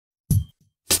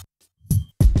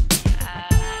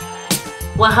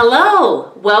Well,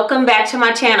 hello, welcome back to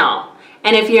my channel.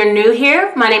 And if you're new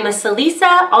here, my name is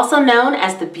Salisa, also known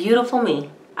as the Beautiful Me.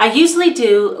 I usually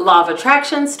do law of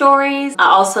attraction stories.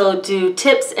 I also do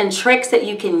tips and tricks that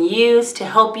you can use to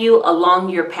help you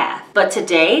along your path. But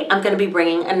today I'm going to be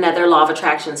bringing another law of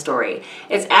attraction story.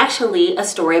 It's actually a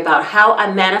story about how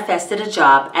I manifested a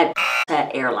job at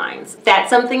Major Airlines. If that's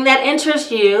something that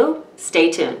interests you,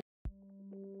 stay tuned.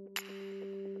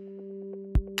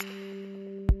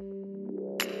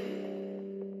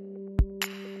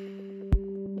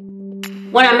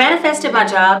 When I manifested my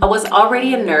job, I was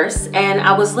already a nurse and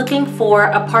I was looking for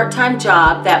a part-time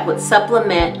job that would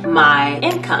supplement my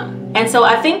income. And so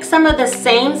I think some of the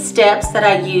same steps that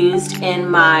I used in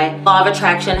my law of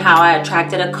attraction, how I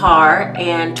attracted a car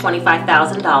and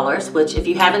 $25,000, which if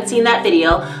you haven't seen that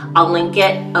video, I'll link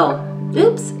it.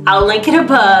 I'll link it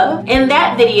above. In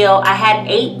that video, I had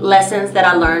 8 lessons that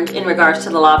I learned in regards to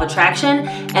the law of attraction,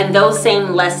 and those same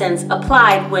lessons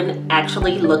applied when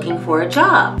actually looking for a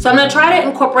job. So I'm going to try to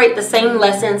incorporate the same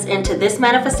lessons into this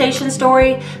manifestation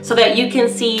story so that you can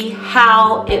see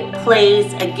how it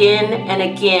plays again and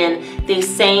again,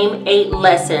 these same 8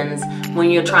 lessons when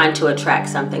you're trying to attract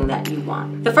something that you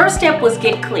want. The first step was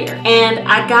get clear. And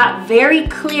I got very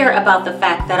clear about the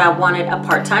fact that I wanted a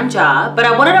part-time job, but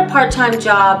I wanted a part-time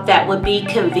job that would be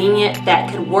convenient,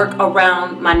 that could work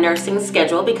around my nursing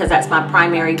schedule because that's my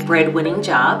primary breadwinning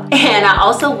job. And I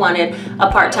also wanted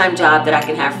a part-time job that I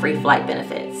can have free flight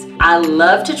benefits. I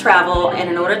love to travel, and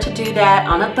in order to do that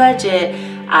on a budget,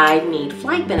 I need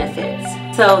flight benefits.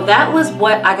 So that was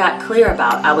what I got clear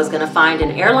about. I was gonna find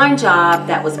an airline job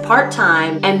that was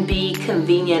part-time and be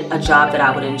convenient, a job that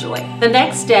I would enjoy. The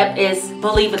next step is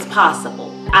believe it's possible.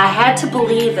 I had to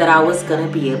believe that I was gonna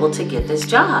be able to get this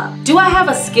job. Do I have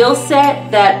a skill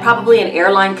set that probably an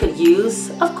airline could use?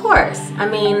 Of course. I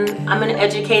mean, I'm an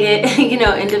educated,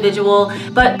 individual,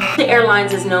 but the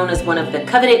airlines is known as one of the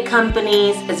coveted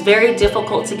companies. It's very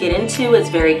difficult to get into. It's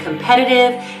very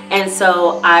competitive. And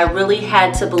so I really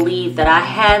had to believe that I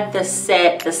had the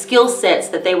skill sets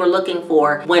that they were looking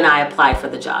for when I applied for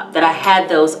the job, that I had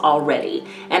those already.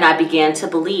 And I began to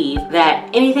believe that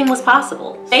anything was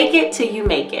possible. Fake it till you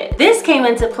make it. This came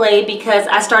into play because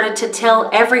I started to tell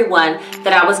everyone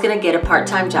that I was going to get a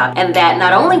part-time job, and that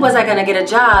not only was I going to get a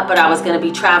job, but I was going to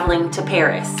be traveling to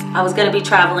Paris. I was going to be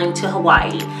traveling to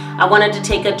Hawaii. I wanted to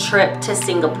take a trip to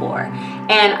Singapore.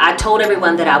 And I told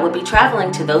everyone that I would be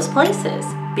traveling to those places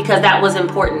because that was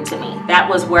important to me. That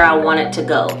was where I wanted to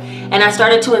go. And I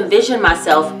started to envision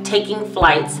myself taking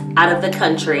flights out of the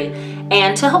country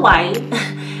and to Hawaii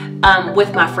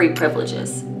with my free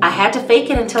privileges. I had to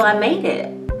fake it until I made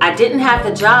it. I didn't have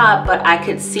the job, but I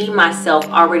could see myself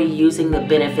already using the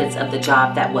benefits of the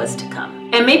job that was to come.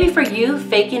 And maybe for you,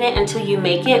 faking it until you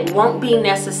make it won't be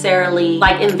necessarily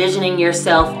like envisioning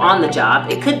yourself on the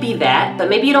job. It could be that, but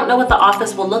maybe you don't know what the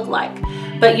office will look like.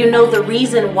 But you know the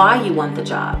reason why you want the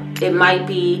job. It might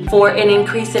be for an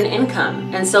increase in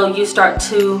income. And so you start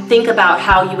to think about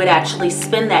how you would actually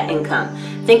spend that income.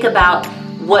 Think about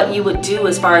what you would do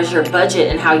as far as your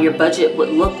budget and how your budget would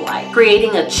look like.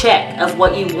 Creating a check of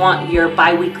what you want your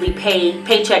bi-weekly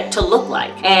paycheck to look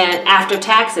like. And after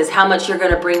taxes, how much you're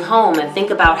gonna bring home, and think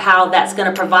about how that's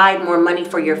gonna provide more money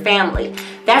for your family.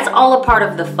 That's all a part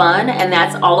of the fun, and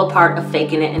that's all a part of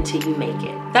faking it until you make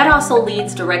it. That also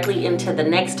leads directly into the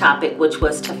next topic, which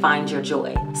was to find your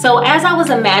joy. So as I was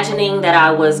imagining that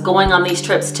I was going on these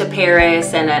trips to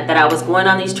Paris and that I was going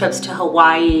on these trips to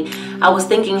Hawaii, I was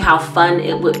thinking how fun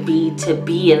it would be to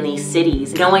be in these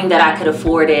cities, knowing that I could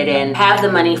afford it and have the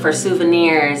money for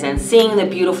souvenirs and seeing the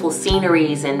beautiful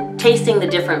sceneries and tasting the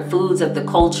different foods of the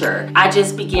culture. I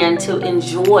just began to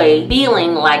enjoy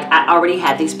feeling like I already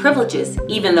had these privileges,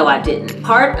 even though I didn't.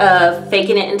 Part of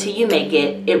faking it until you make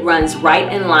it, it runs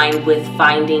right in line with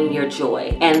finding your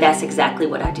joy. And that's exactly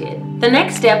what I did. The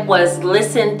next step was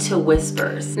listen to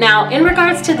whispers. Now, in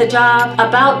regards to the job,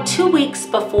 about 2 weeks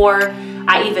before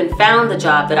I even found the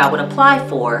job that I would apply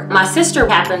for, my sister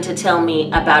happened to tell me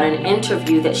about an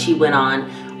interview that she went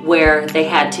on where they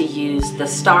had to use the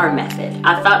STAR method.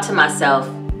 I thought to myself,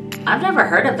 I've never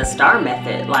heard of the STAR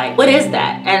method. Like, what is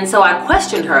that? And so I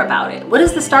questioned her about it. What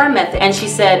is the STAR method? And she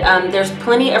said, there's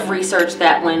plenty of research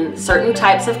that when certain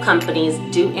types of companies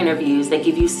do interviews, they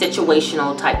give you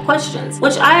situational type questions,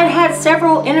 which I had had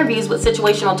several interviews with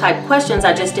situational type questions.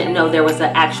 I just didn't know there was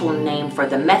an actual name for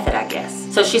the method, I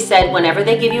guess. So she said, whenever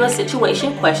they give you a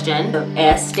situation question, the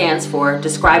S stands for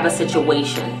describe a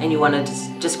situation, and you want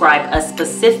to describe a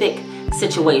specific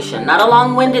situation, not a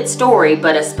long-winded story,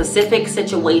 but a specific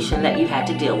situation that you had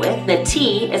to deal with. The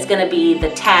T is going to be the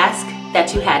task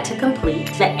that you had to complete.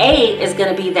 The A is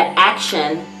going to be the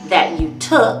action that you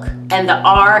took, and the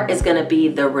R is going to be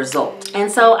the result.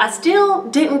 And so I still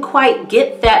didn't quite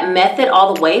get that method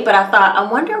all the way, but I thought, I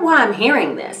wonder why I'm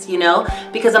hearing this, you know,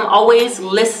 because I'm always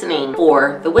listening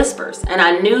for the whispers. And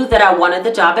I knew that I wanted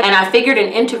the job, and I figured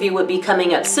an interview would be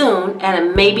coming up soon,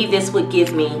 and maybe this would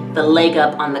give me the leg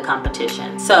up on the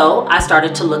competition. So I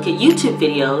started to look at YouTube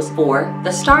videos for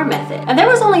the STAR method. And there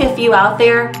was only a few out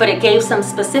there, but it gave some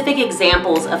specific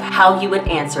examples of how you would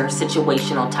answer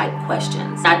situational type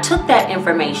questions. I took that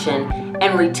information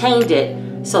and retained it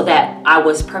so that I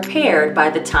was prepared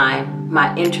by the time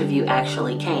my interview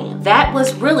actually came. That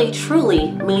was really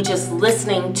truly me just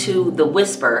listening to the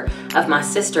whisper of my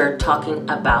sister talking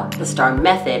about the STAR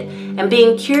method and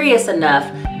being curious enough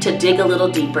to dig a little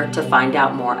deeper to find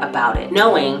out more about it,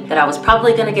 knowing that I was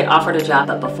probably gonna get offered a job,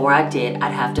 but before I did,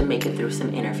 I'd have to make it through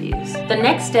some interviews. The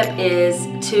next step is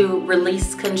to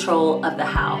release control of the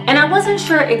how. And I wasn't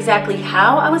sure exactly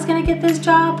how I was gonna get this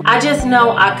job. I just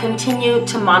know I continued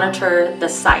to monitor the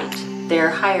site, their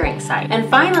hiring site. And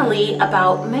finally,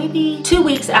 about maybe 2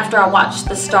 weeks after I watched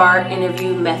the STAR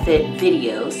interview method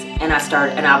videos, and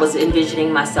I was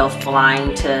envisioning myself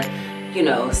flying to, you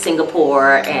know,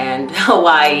 Singapore and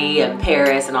Hawaii and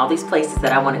Paris and all these places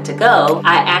that I wanted to go,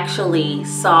 I actually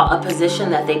saw a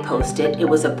position that they posted. It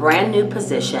was a brand new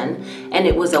position, and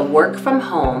it was a work from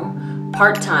home,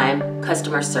 part-time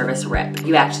customer service rep.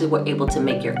 You actually were able to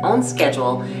make your own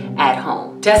schedule at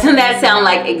home. Doesn't that sound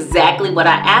like exactly what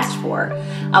I asked for?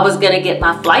 I was gonna get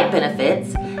my flight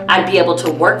benefits, I'd be able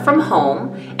to work from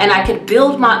home, and I could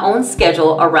build my own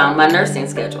schedule around my nursing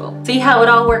schedule. See how it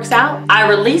all works out? I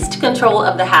released control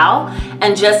of the how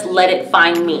and just let it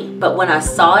find me. But when I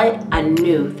saw it, I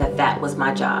knew that that was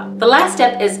my job. The last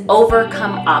step is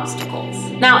overcome obstacles.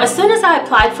 Now, as soon as I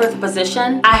applied for the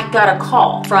position, I got a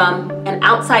call from an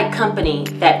outside company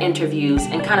that interviews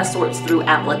and kind of sorts through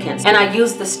applicants. And I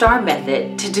used the STAR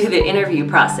method to do the interview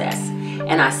process.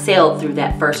 And I sailed through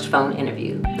that first phone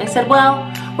interview. They said,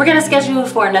 well, we're gonna schedule you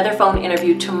for another phone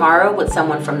interview tomorrow with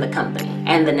someone from the company.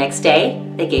 And the next day,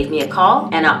 they gave me a call,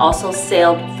 and I also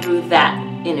sailed through that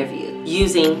interview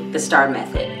using the STAR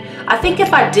method. I think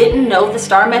if I didn't know the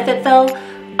STAR method though,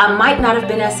 I might not have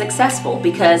been as successful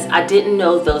because I didn't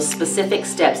know those specific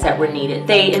steps that were needed.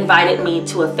 They invited me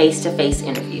to a face-to-face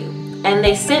interview, and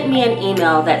they sent me an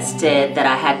email that said that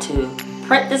I had to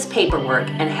print this paperwork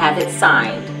and have it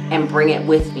signed and bring it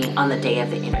with me on the day of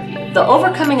the interview. The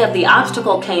overcoming of the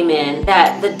obstacle came in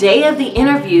that the day of the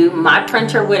interview, my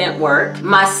printer wouldn't work.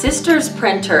 My sister's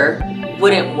printer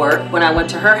wouldn't work when I went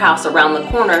to her house around the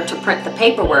corner to print the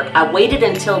paperwork. I waited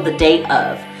until the day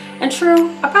of. And true,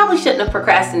 I probably shouldn't have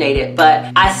procrastinated,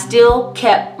 but I still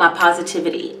kept my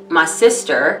positivity. My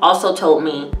sister also told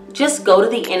me, just go to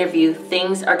the interview,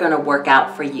 things are gonna work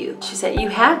out for you. She said, you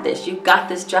have this, you've got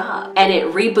this job. And it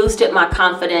reboosted my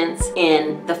confidence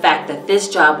in the fact that this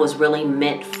job was really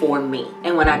meant for me.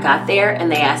 And when I got there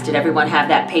and they asked, did everyone have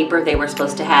that paper they were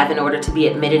supposed to have in order to be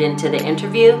admitted into the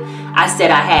interview? I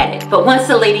said I had it. But once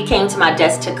the lady came to my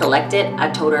desk to collect it, I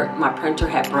told her my printer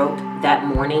had broke that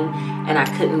morning and I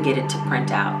couldn't get it to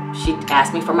print out. She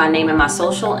asked me for my name and my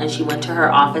social, and she went to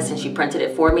her office and she printed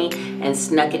it for me and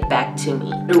snuck it back to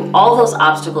me. Through all those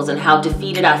obstacles and how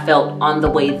defeated I felt on the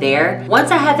way there,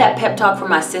 once I had that pep talk from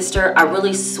my sister, I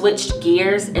really switched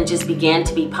gears and just began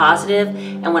to be positive.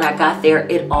 And when I got there,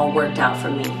 it all worked out for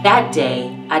me. That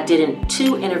day, I did a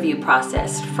 2-interview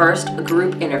process. First, a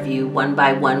group interview, one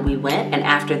by one we went, and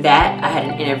after that, I had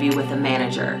an interview with a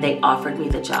manager. They offered me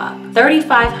the job.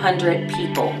 3,500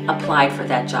 people applied for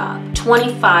that job.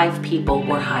 25 people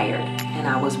were hired, and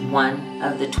I was one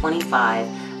of the 25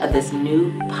 of this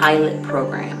new pilot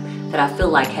program that I feel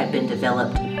like had been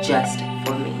developed just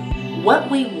for me.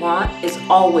 What we want is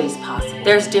always possible.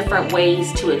 There's different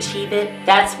ways to achieve it.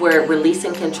 That's where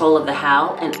releasing control of the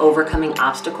how and overcoming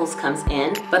obstacles comes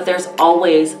in. But there's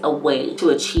always a way to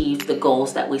achieve the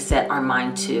goals that we set our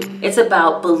mind to. It's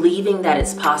about believing that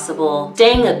it's possible,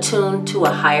 staying attuned to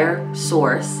a higher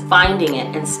source, finding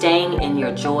it and staying in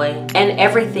your joy, and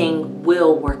everything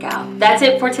will work out. That's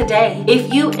it for today.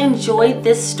 If you enjoyed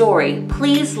this story,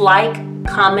 please like,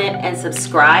 comment, and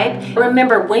subscribe.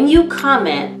 Remember, when you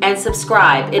comment and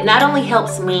subscribe, it not only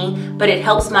helps me, but it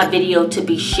helps my video to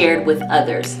be shared with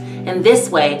others. And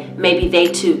this way, maybe they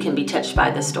too can be touched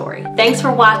by the story. Thanks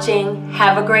for watching.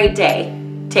 Have a great day.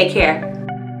 Take care.